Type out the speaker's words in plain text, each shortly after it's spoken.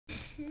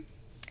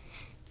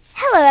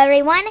Hello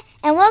everyone,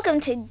 and welcome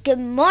to Good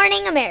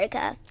Morning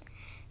America.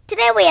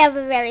 Today we have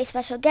a very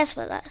special guest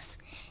with us.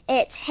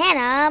 It's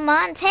Hannah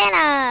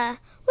Montana.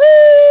 Woo!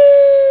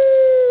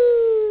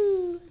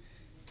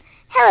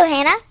 Hello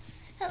Hannah.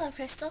 Hello,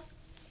 Crystal.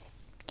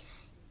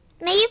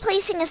 May you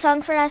please sing a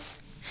song for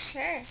us?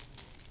 Sure.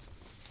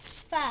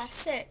 5,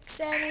 6,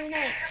 7,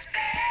 8.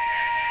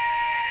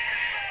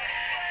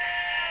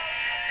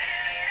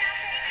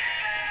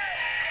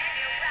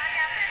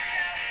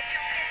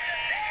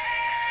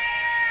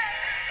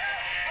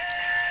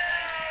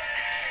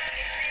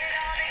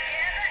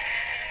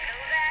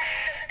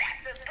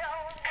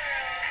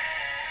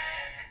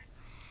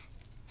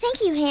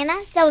 Thank you,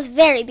 Hannah. That was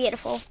very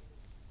beautiful.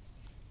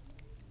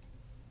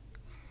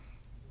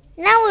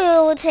 Now we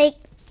will take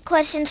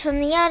questions from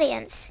the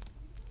audience.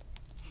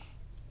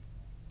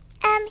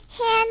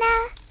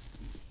 Hannah,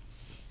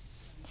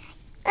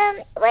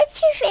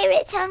 what's your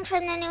favorite song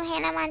from the new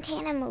Hannah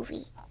Montana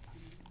movie?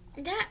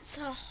 That's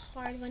a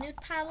hard one. It'd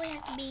probably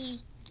have to be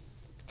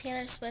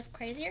Taylor Swift,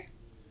 Crazier.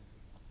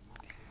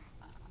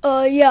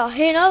 Yeah,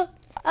 Hannah,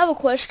 I have a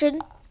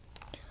question.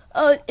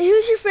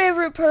 Who's your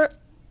favorite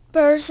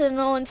person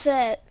on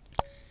set?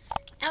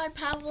 That would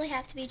probably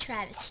have to be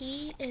Travis.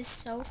 He is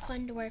so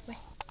fun to work with.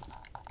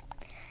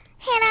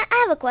 Hannah,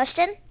 I have a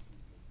question.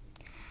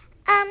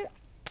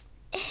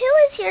 Who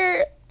is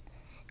your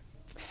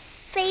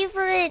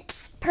favorite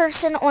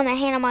person on the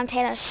Hannah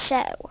Montana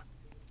show?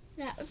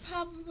 That would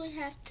probably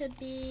have to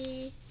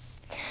be...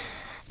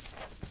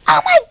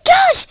 Oh my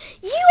gosh!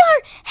 You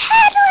are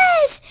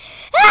headless!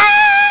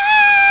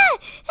 Ah!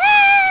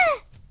 Ah!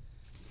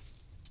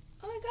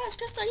 Oh my gosh,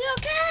 Crystal, are you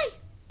okay?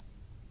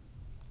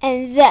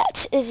 And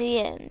that is the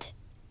end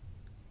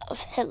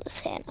of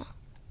Headless Hannah.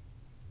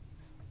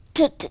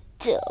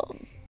 Dun-dun-dun.